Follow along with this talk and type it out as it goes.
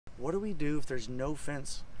what do we do if there's no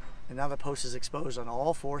fence and now the post is exposed on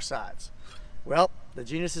all 4 sides? Well, the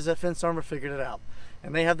geniuses at Fence Armor figured it out.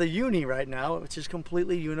 And they have the Uni right now, which is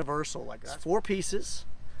completely universal. Like that. 4 pieces.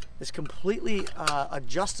 It's completely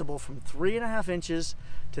adjustable from 3.5 inches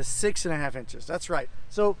to 6.5 inches. That's right.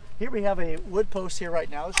 So here we have a wood post here right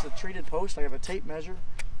now. This is a treated post. I have a tape measure,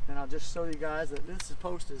 and I'll just show you guys that this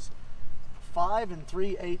post is 5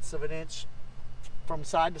 3/8 of an inch from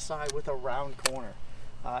side to side with a round corner.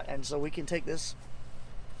 And so we can take this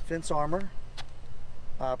Fence Armor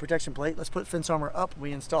protection plate. Let's put Fence Armor up.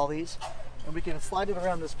 We install these, and we can slide it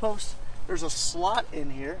around this post. There's a slot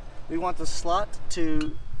in here. We want the slot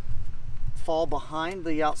to fall behind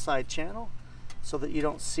the outside channel so that you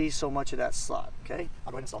don't see so much of that slot. Okay,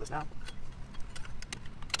 I'll go ahead and install this now.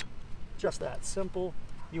 Just that simple.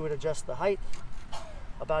 You would adjust the height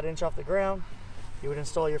about 1 inch off the ground. You would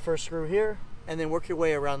install your first screw here, and then work your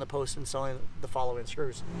way around the post installing the following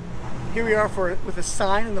screws. Here we are with a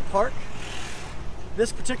sign in the park.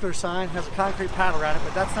 This particular sign has a concrete pad around it,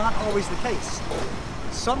 but that's not always the case.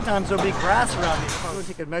 Sometimes there'll be grass around these. I'm going to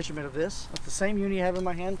take a measurement of this. That's the same uni I have in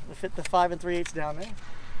my hand to fit the 5 3/8 down there.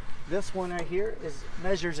 This one right here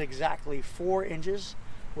measures exactly 4 inches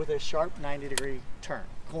with a sharp 90-degree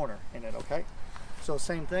corner in it, okay? So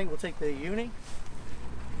same thing, we'll take the uni,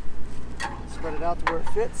 spread it out to where it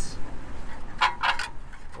fits,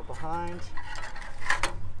 go behind,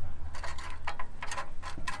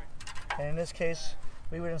 and in this case,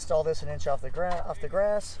 we would install this 1 inch off the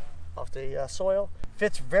soil.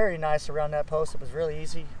 Fits very nice around that post. It was really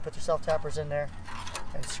easy. Put your self-tappers in there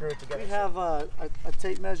and screw it together. We have a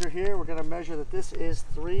tape measure here. We're going to measure that this is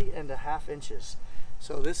 3.5 inches.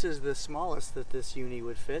 So this is the smallest that this uni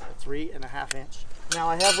would fit, a 3.5 inch. Now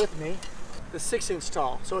I have with me the 6-inch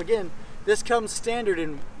tall. So again, this comes standard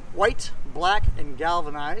in white, black, and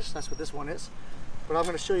galvanized. That's what this one is. But I'm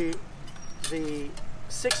going to show you the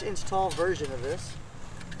 6-inch tall version of this.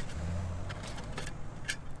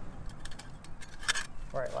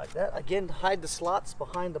 Right, like that. Again, hide the slots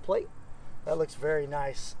behind the plate. That looks very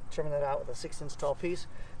nice. Trimming that out with a 6-inch tall piece.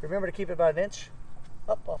 Remember to keep it about 1 inch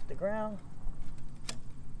up off the ground.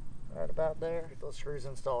 Right about there. Get those screws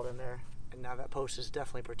installed in there. And now that post is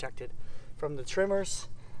definitely protected from the trimmers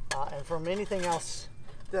and from anything else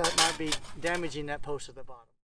that might be damaging that post at the bottom.